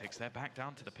Heretics, they're back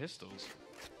down to the pistols.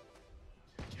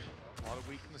 A lot of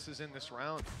weaknesses in this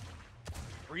round.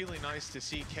 Really nice to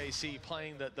see KC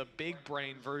playing the big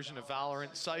brain version of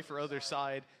Valorant. Cypher other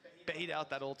side, bait out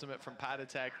that ultimate from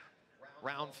Patatek.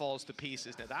 Round falls to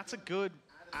pieces. Now that's a good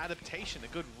adaptation, a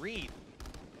good read,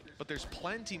 but there's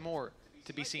plenty more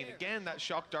to be seen. Again, that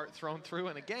shock dart thrown through,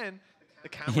 and again, the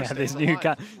camera this new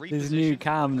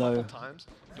cam though.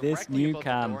 This new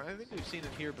cam. I think we've seen it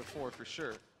here before for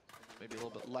sure. Maybe a little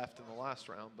bit left in the last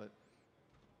round, but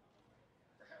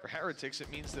For Heretics,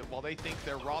 it means that while they think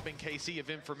they're robbing KC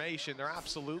of information, they're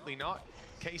absolutely not.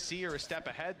 KC are a step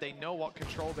ahead. They know what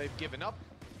control they've given up.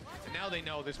 And now they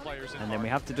know this player's in. And then we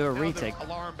have to do a retake.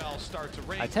 Alarm bells start to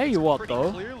ring. I tell you what,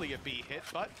 though, clearly a B hit,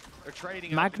 but they're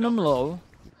trading Magnum low,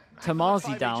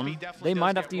 Tamazi down. They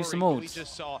might have to use some ults.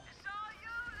 Just saw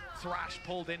Thrash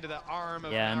pulled into the arm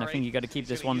of yeah, and I think you got to keep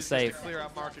this one safe.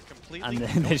 And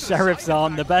then the Sheriffs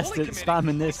aren't the best at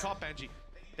spamming this.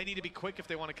 They need to be quick if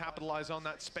they want to capitalize on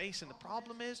that space, and the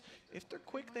problem is, if they're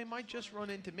quick, they might just run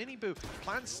into Miniboo.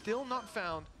 Plan still not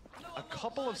found. A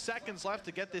couple of seconds left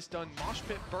to get this done. Mosh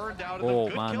Pit burned out. Oh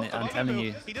man, I'm telling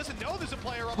you. He doesn't know there's a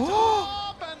player up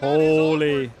top.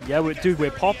 Holy, yeah, dude, we're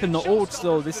popping the ults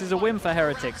though. This is a win for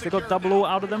Heretics. They got double ult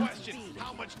out of them.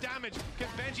 How much damage can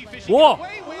Benji Fish Whoa!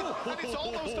 away with? And it's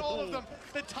almost all of them.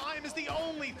 The time is the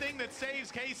only thing that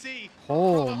saves KC.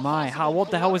 Oh my, what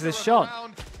the hell was this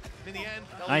shot? In the end,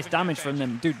 nice damage from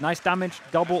them. Dude, nice damage.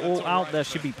 Double ult out. There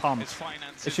should be pumped.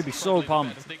 It should be so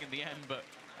pumped. In the end, but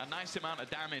a nice amount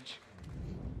of damage.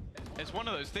 It's one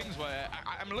of those things where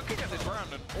I'm looking at this round,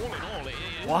 and all in all, it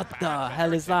is what the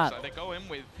hell is that? So they go in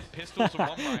with pistols and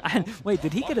one rifle. And wait,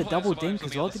 did he get a double dink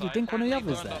as well? Did he dink one of the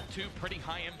others there? Two pretty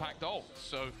high impact ults.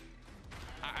 So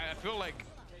I feel like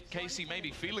KC may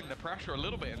be feeling the pressure a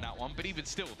little bit in that one, but even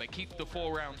still, they keep the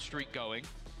 4-round streak going.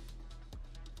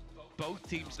 Both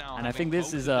teams now, and I think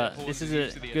this is a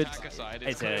good,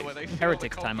 it's a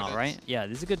Heretics timeout, right? Yeah,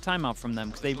 this is a good timeout from them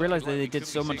because they realized that they did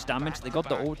so much damage. They got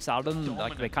the ults out of them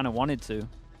like they kind of wanted to.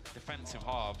 Defensive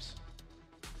halves.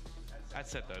 That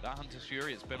said though, that Hunter's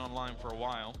Fury has been online for a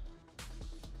while.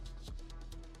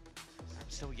 I'm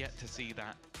still yet to see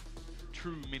that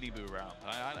true Miniboo round.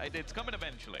 It's coming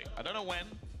eventually. I don't know when,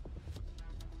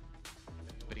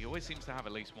 but he always seems to have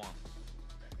at least one.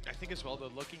 I think as well,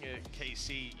 though, looking at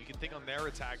KC, you can think on their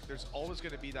attack, there's always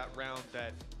going to be that round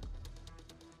that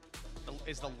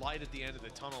is the light at the end of the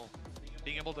tunnel.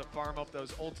 Being able to farm up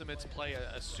those ultimates, play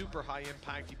a super high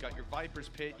impact. You've got your Viper's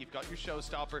Pit, you've got your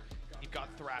Showstopper, you've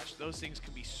got Thrash. Those things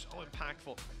can be so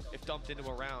impactful if dumped into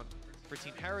a round. For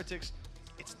Team Heretics,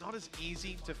 it's not as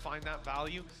easy to find that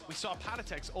value. We saw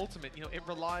Patatek's ultimate, you know, it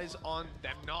relies on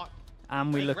them not.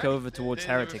 And we look over towards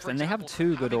Heretics, and they have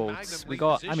two good ults. We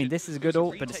got, I mean, this is a good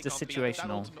ult, but it's just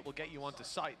situational.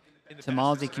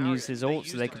 Tamazi can use his ult,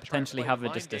 so they could potentially have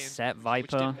just a set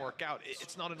Viper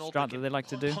strat that they like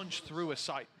to do.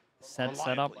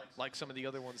 Set up. Like some of the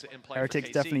other ones in play. Heretics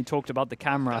definitely talked about the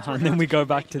camera, and then we go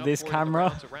back to this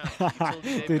camera.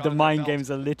 Dude, the mind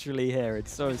games are literally here.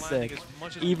 It's so sick.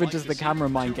 Even just the camera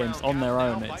mind games on their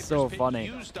own, it's so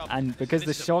funny. And because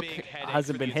the shock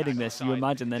hasn't been hitting this, you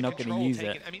imagine they're not going to use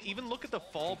it.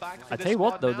 I tell you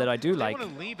what, though, that I do like,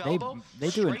 they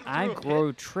do an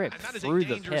aggro trip through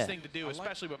the pit.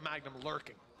 Especially with Magnum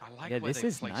lurking. Yeah, this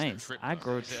is nice.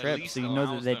 Aggro trip, so you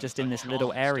know that they're just in this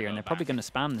little area, and they're probably going to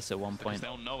spam this at one point.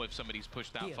 They'll know if somebody's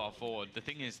pushed that far forward. The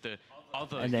thing is, the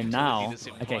other and then now,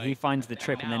 okay, he finds the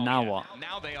trip, and then now what?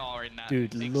 Now they are in that.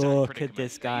 Dude, look at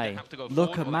this guy.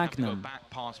 Look at Magnum.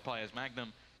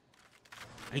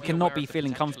 He cannot be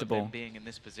feeling comfortable.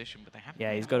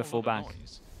 Yeah, he's got to fall back.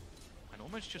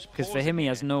 Because for him, he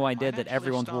has no idea that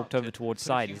everyone's walked over towards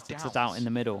side. He sticks it out in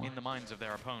the middle. In the minds of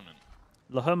their opponent.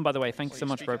 Lahum, by the way, thank you so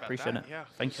much, bro. Appreciate it.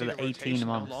 Thank you for the 18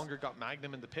 months. No longer got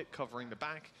Magnum in the pit covering the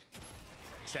back.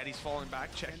 Instead, he's falling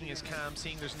back, checking his cam,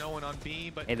 seeing there's no one on B.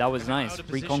 But hey, that was nice.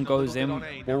 Recon goes in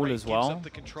wall as well,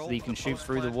 so you can shoot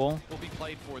through the wall.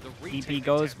 EP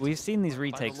goes. We've seen these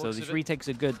retakes, though. These retakes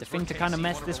are good. The thing to kind of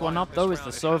mess this one up, though, is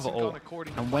the Sova ult.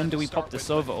 And when do we pop the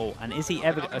Sova ult? And is he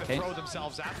ever... Okay.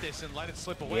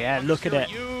 Yeah, look at it.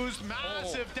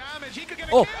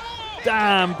 Oh,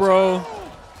 damn, bro.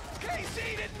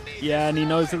 Yeah, and he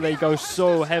knows that they go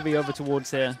so heavy over towards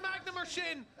here. Magnum are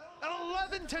shin at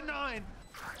 11-9,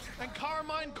 and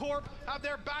Carmine Corp have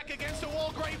their back against a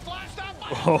wall. Great flash.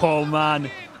 Oh man,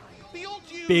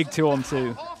 big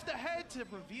 2-on-2.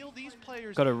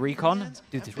 Got a recon?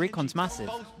 Dude, this recon's massive.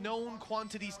 Known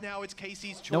quantities now. It's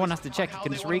KC's choice. No one has to check. You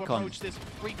can just recon.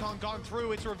 Recon gone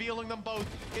through. It's revealing them both.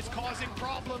 It's causing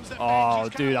problems. Oh,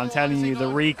 dude, I'm telling you, the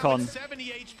recon. 70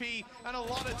 HP and a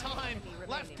lot of time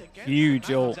left to get.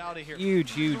 Huge ult.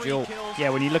 Huge ult. Yeah,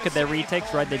 when you look at their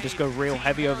retakes, right, they just go real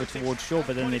heavy over towards shore,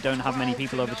 but then they don't have many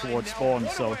people over towards spawn.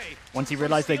 So once he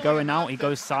realizes they're going out, he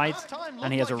goes sides,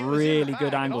 and he has a really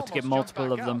good angle to get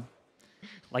multiple of them.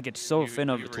 Like, it's so thin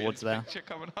over towards there.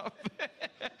 A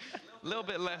little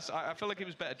bit less. I feel like he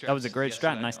was better dressed. That was a great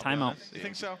strat. Nice timeout. You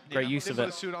think so? Great use of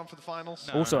it. Suit on for the finals.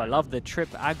 Also, I love the trip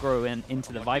aggro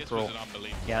into the Viper ult.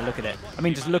 Yeah, look at it. I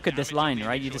mean, just look at this line,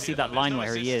 right? You just see that line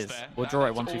where he is. We'll draw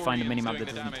it once we find a minimap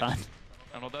that doesn't turn.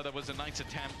 And although there was a nice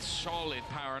attempt, solid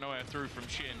paranoia through from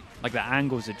Shin. Like the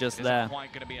angles are just there.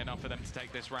 Quite going to be enough for them to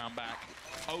take this round back.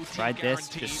 Right, this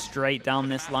just straight down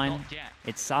this line.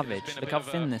 It's savage. Look how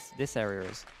thin this area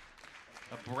is.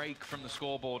 A break from the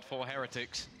scoreboard for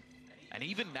Heretics, and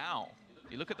even now,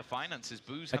 you look at the finances.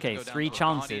 Booze. Okay, 3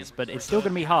 chances, but it's still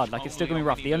going to be hard. Like it's still going to be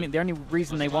rough. The only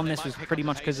reason they won this was pretty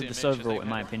much because of the server rule, in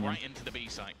my opinion.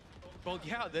 Well,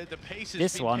 yeah, the pace is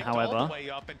this one, however,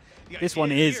 this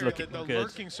one is looking good,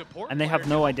 and they have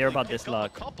no idea about this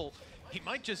lurk.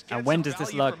 And when does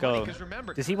this lurk go?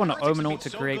 Does he want to Omen ult to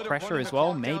create pressure as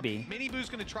well? Maybe.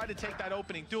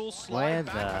 Where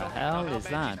the hell is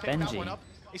that? Benji.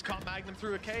 He's caught Magnum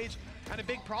through a cage, and a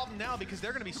big problem now because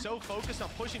they're going to be so focused on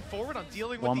pushing forward, on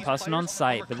dealing with one person on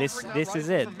site, but this is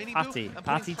it.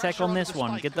 Patty tech on this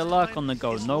one. Get the lurk on the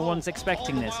go. No one's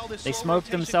expecting this. They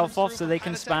smoked themselves off so they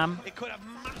can spam. It could have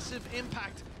massive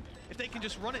impact if they can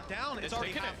just run it down. It's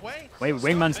already halfway. Wait,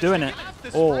 Wingman's doing it.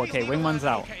 Oh, okay, Wingman's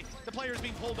out.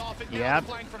 Yep,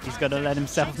 he's got to let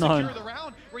himself know.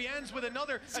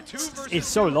 It's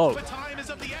so low.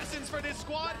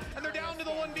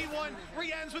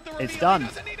 It's done.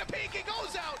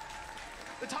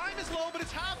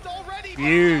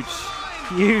 Huge.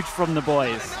 Huge from the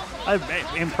boys.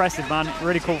 Impressive, man.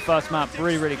 Really cool first map.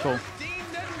 Really, really cool.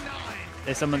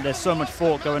 There's so much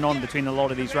thought going on between a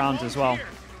lot of these rounds as well.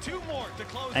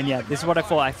 And yeah, this is what I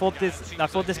thought. I thought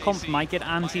this comp might get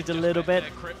antied a little bit,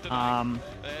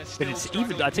 but it's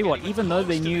even. I tell you what, even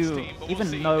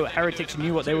though Heretics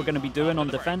knew what they were going to be doing on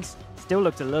defense, still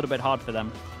looked a little bit hard for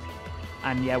them.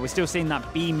 And yeah, we're still seeing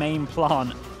that B main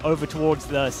plant over towards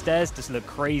the stairs just look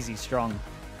crazy strong.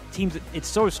 Teams, it's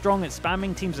so strong at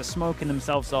spamming. Teams are smoking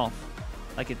themselves off.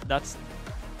 Like that's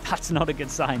not a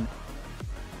good sign.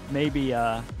 Maybe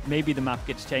the map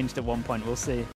gets changed at one point. We'll see.